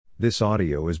This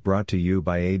audio is brought to you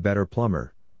by A Better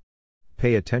Plumber.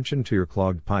 Pay attention to your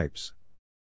clogged pipes.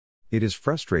 It is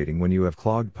frustrating when you have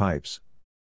clogged pipes.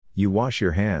 You wash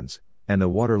your hands, and the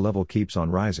water level keeps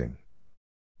on rising.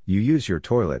 You use your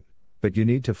toilet, but you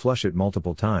need to flush it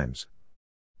multiple times.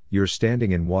 You're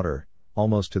standing in water,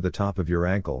 almost to the top of your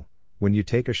ankle, when you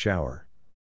take a shower.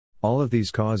 All of these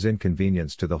cause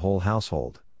inconvenience to the whole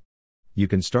household. You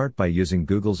can start by using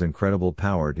Google's incredible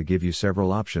power to give you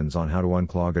several options on how to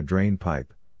unclog a drain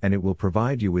pipe, and it will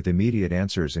provide you with immediate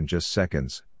answers in just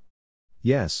seconds.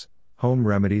 Yes, home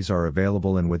remedies are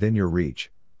available and within your reach,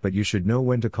 but you should know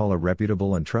when to call a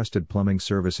reputable and trusted plumbing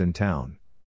service in town.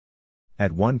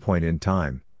 At one point in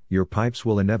time, your pipes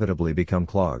will inevitably become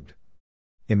clogged.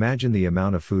 Imagine the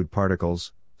amount of food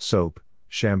particles, soap,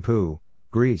 shampoo,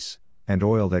 grease, and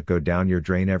oil that go down your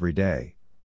drain every day.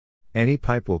 Any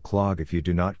pipe will clog if you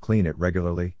do not clean it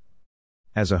regularly.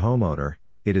 As a homeowner,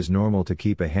 it is normal to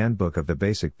keep a handbook of the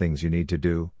basic things you need to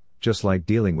do, just like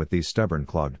dealing with these stubborn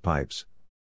clogged pipes.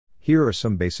 Here are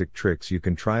some basic tricks you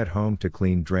can try at home to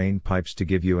clean drain pipes to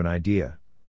give you an idea.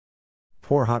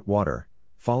 Pour hot water,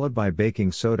 followed by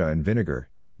baking soda and vinegar.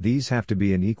 These have to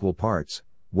be in equal parts.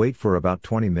 Wait for about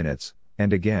 20 minutes,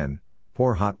 and again,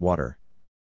 pour hot water.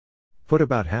 Put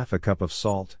about half a cup of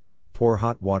salt, pour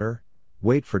hot water,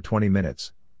 wait for 20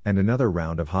 minutes, and another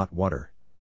round of hot water.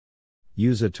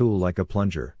 Use a tool like a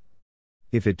plunger.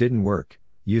 If it didn't work,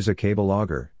 use a cable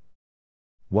auger.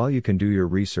 While you can do your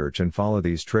research and follow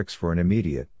these tricks for an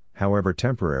immediate, however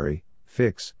temporary,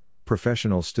 fix,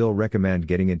 professionals still recommend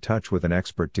getting in touch with an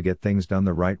expert to get things done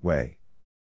the right way.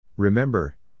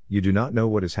 Remember, you do not know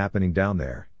what is happening down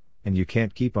there, and you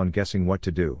can't keep on guessing what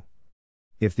to do.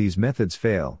 If these methods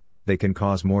fail, they can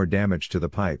cause more damage to the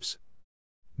pipes.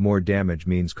 More damage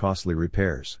means costly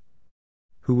repairs.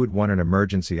 Who would want an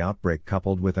emergency outbreak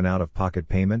coupled with an out-of-pocket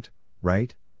payment,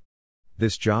 right?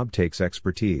 This job takes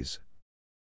expertise.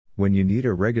 When you need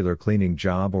a regular cleaning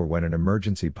job or when an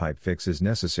emergency pipe fix is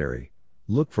necessary,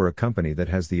 look for a company that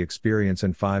has the experience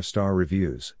and 5-star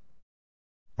reviews.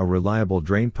 A reliable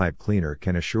drain pipe cleaner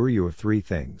can assure you of 3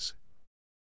 things.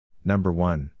 Number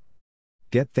 1.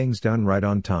 Get things done right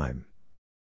on time.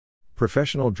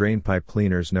 Professional drain pipe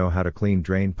cleaners know how to clean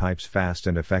drain pipes fast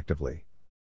and effectively.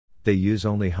 They use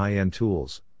only high-end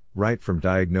tools, right from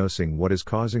diagnosing what is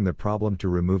causing the problem to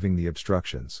removing the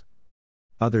obstructions.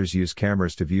 Others use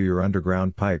cameras to view your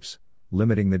underground pipes,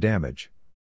 limiting the damage.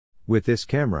 With this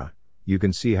camera, you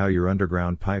can see how your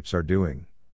underground pipes are doing.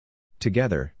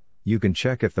 Together, you can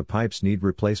check if the pipes need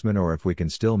replacement or if we can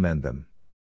still mend them.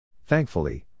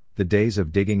 Thankfully, the days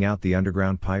of digging out the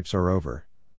underground pipes are over.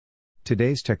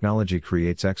 Today's technology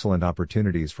creates excellent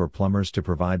opportunities for plumbers to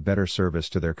provide better service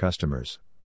to their customers.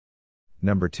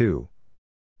 Number 2.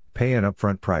 Pay an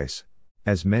upfront price.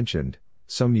 As mentioned,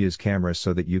 some use cameras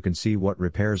so that you can see what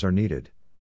repairs are needed.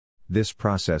 This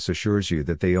process assures you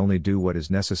that they only do what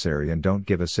is necessary and don't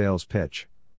give a sales pitch.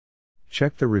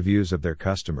 Check the reviews of their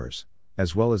customers,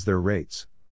 as well as their rates.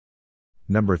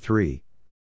 Number 3.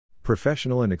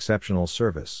 Professional and exceptional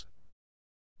service.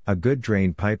 A good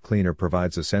drain pipe cleaner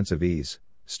provides a sense of ease,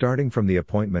 starting from the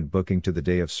appointment booking to the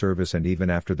day of service and even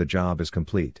after the job is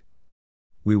complete.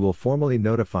 We will formally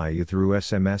notify you through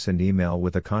SMS and email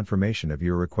with a confirmation of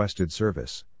your requested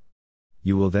service.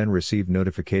 You will then receive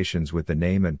notifications with the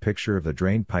name and picture of the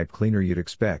drain pipe cleaner you'd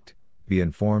expect, be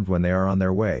informed when they are on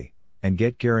their way, and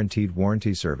get guaranteed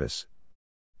warranty service.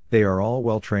 They are all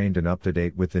well trained and up to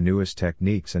date with the newest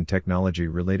techniques and technology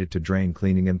related to drain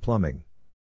cleaning and plumbing.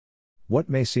 What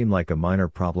may seem like a minor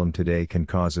problem today can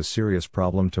cause a serious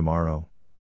problem tomorrow.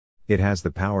 It has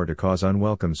the power to cause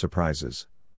unwelcome surprises.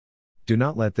 Do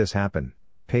not let this happen.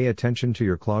 Pay attention to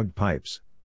your clogged pipes.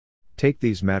 Take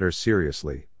these matters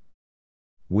seriously.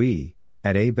 We,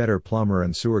 at A Better Plumber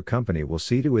and Sewer Company, will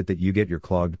see to it that you get your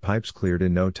clogged pipes cleared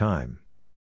in no time.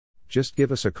 Just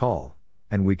give us a call,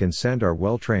 and we can send our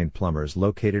well-trained plumbers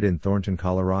located in Thornton,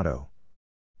 Colorado.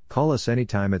 Call us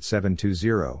anytime at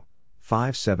 720-579-8133.